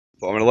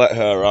But I'm going to let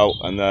her out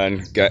and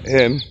then get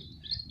him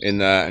in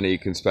there, and he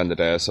can spend a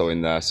day or so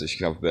in there, so she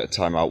can have a bit of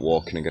time out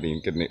walking and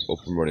getting it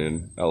up and running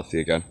and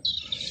healthy again.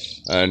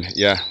 And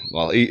yeah,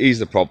 well, he's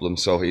the problem,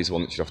 so he's the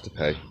one that should have to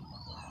pay.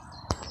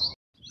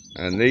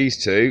 And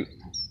these two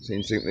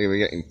seem to think they were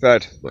getting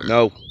fed, but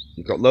no,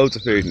 you've got loads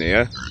of food in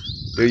here.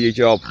 Do your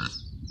job.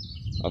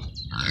 I've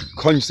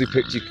consciously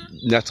picked your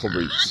nettle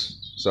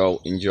roots,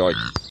 so enjoy.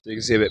 So you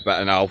can see a bit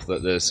better now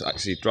that there's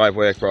actually a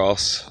driveway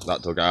across,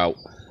 that dug out.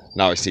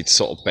 Now I just need to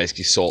sort of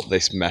basically sort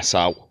this mess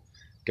out,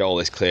 get all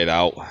this cleared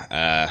out,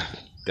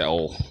 get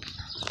all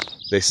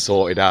this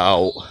sorted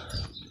out.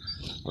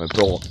 I'm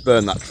going to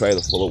burn that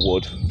trailer full of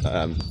wood,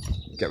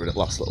 get rid of the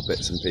last little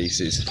bits and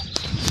pieces.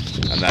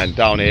 And then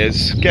down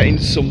here's getting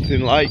something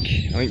like,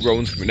 I think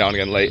Rowan's coming down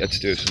again later to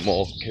do some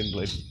more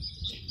kindling.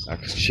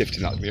 Because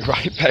shifting that would be a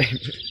right pain.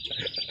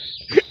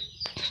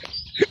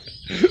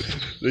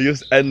 They're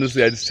just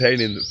endlessly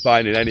entertaining,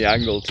 finding any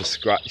angle to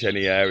scratch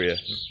any area.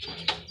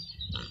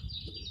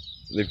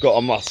 They've got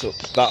a massive,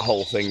 that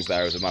whole thing's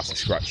there as a massive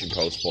scratching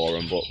post for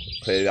them, but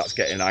clearly that's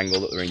getting an angle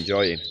that they're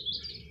enjoying.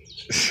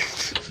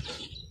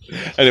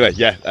 Anyway,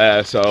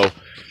 yeah, so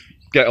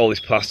get all this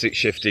plastic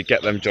shifted,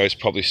 get them joists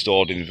probably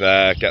stored in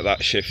there, get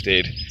that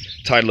shifted,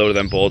 tied a load of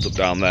them boards up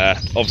down there.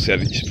 Obviously I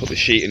didn't just put the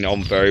sheeting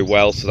on very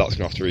well, so that's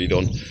going to have to be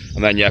redone.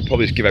 And then yeah,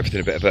 probably just give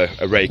everything a bit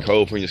of a rake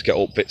over and just get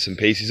all bits and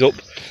pieces up,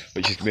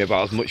 which is going to be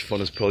about as much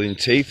fun as pulling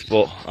teeth,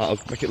 but that'll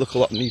make it look a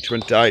lot neater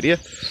and tidier.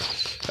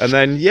 And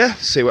then yeah,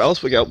 see what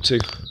else we get up to.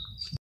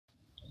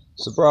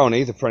 So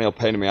Brownie, the perennial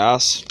pain in my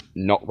ass,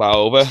 knocked that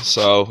over,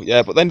 so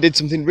yeah, but then did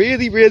something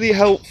really, really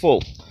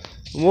helpful.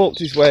 And walked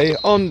his way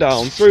on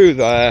down through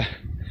there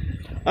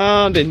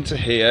and into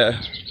here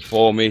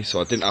for me,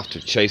 so I didn't have to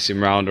chase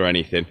him round or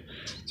anything.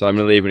 So I'm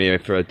going to leave him here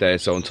for a day or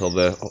so until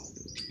the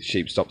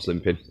sheep stops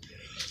limping.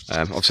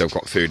 Obviously I've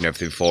got food and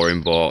everything for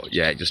him, but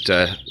yeah, just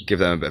to give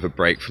them a bit of a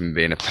break from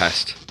being a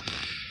pest.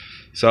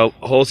 So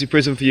horsey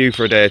prison for you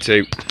for a day or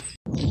two.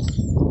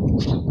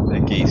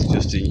 The geese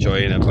just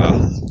enjoying a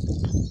bath.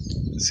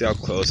 Let's see how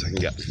close I can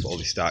get before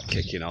they start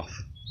kicking off.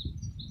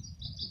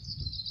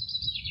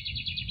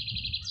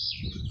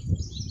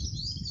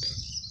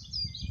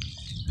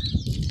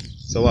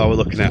 So while we're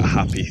looking at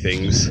happy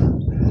things,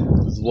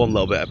 there's one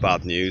little bit of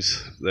bad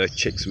news. The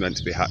chicks are meant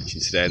to be hatching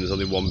today and there's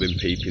only one been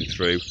peeping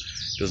through.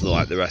 Doesn't look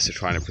like the rest are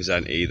trying to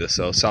present either,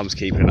 so Sam's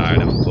keeping an eye on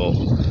them, but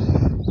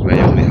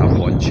may only have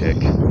one chick.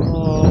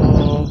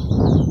 Aww.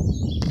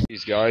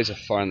 These guys are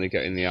finally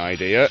getting the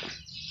idea.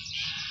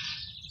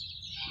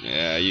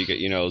 Yeah, you get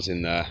your nose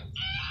in there.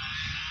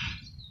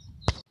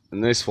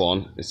 And this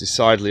one is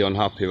decidedly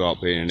unhappy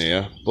about being in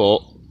here,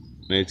 but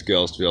needs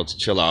girls to be able to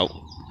chill out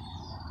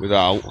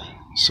without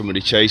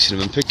somebody chasing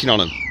him and picking on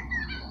him.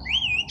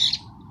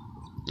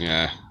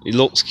 Yeah, he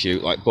looks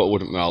cute, like butter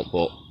wouldn't melt,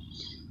 but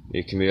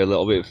he can be a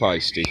little bit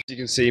feisty. As you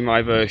can see,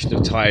 my version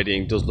of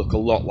tidying does look a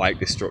lot like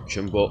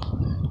destruction, but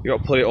you got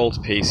to put it all to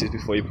pieces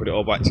before you put it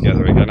all back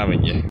together again,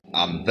 haven't you?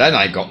 And then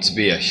I got to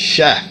be a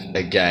chef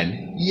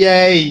again.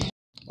 Yay!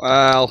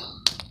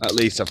 Well, at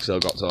least I've still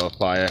got to have a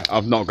fire.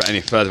 I've not got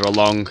any further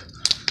along.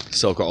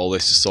 Still got all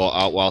this to sort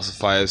out whilst the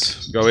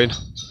fire's going.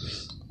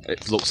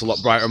 It looks a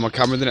lot brighter on my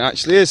camera than it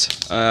actually is,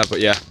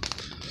 but yeah,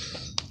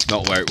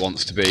 not where it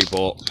wants to be,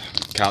 but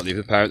can't leave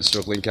the parents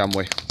struggling, can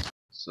we?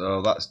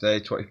 So that's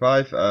day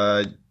 25.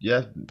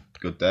 Yeah,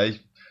 good day.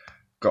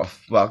 Got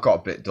a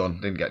bit done.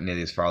 Didn't get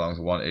nearly as far along as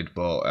I wanted,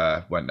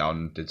 but went down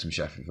and did some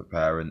chefing for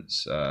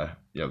parents.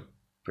 You know,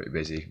 pretty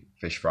busy.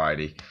 Fish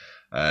Friday,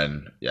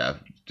 and yeah,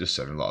 just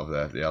serving a lot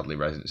of the elderly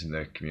residents in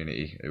the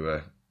community who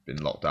were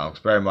been locked down.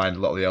 Because bear in mind, a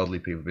lot of the elderly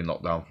people have been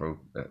locked down for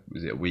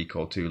was it a week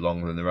or two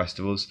longer than the rest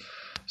of us.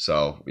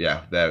 So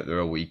yeah, they're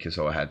a week or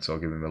so ahead. So I'll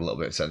give them a little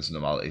bit of sense of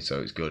normality.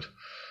 So it's good.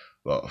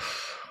 But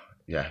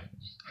yeah,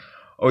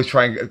 always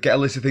try and get a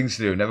list of things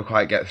to do. Never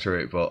quite get through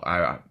it, but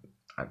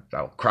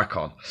I'll crack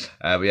on.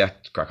 But yeah,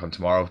 crack on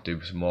tomorrow.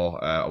 Do some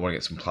more. I want to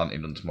get some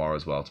planting done tomorrow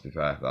as well. To be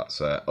fair, that's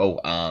oh,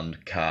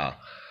 and car.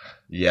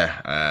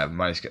 Yeah,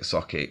 managed to get a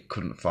socket.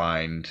 Couldn't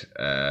find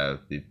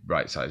the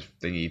right size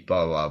thingy.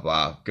 Blah blah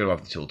blah. Gonna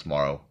have the tool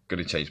tomorrow.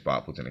 Gonna change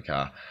spark plugs in the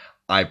car.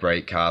 I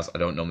break cars. I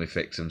don't normally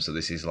fix them, so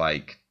this is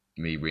like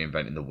me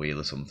reinventing the wheel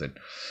or something.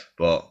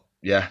 But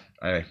yeah,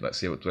 anyway, let's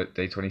see what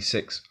day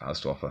 26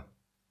 has to offer.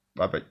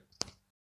 Bye bye.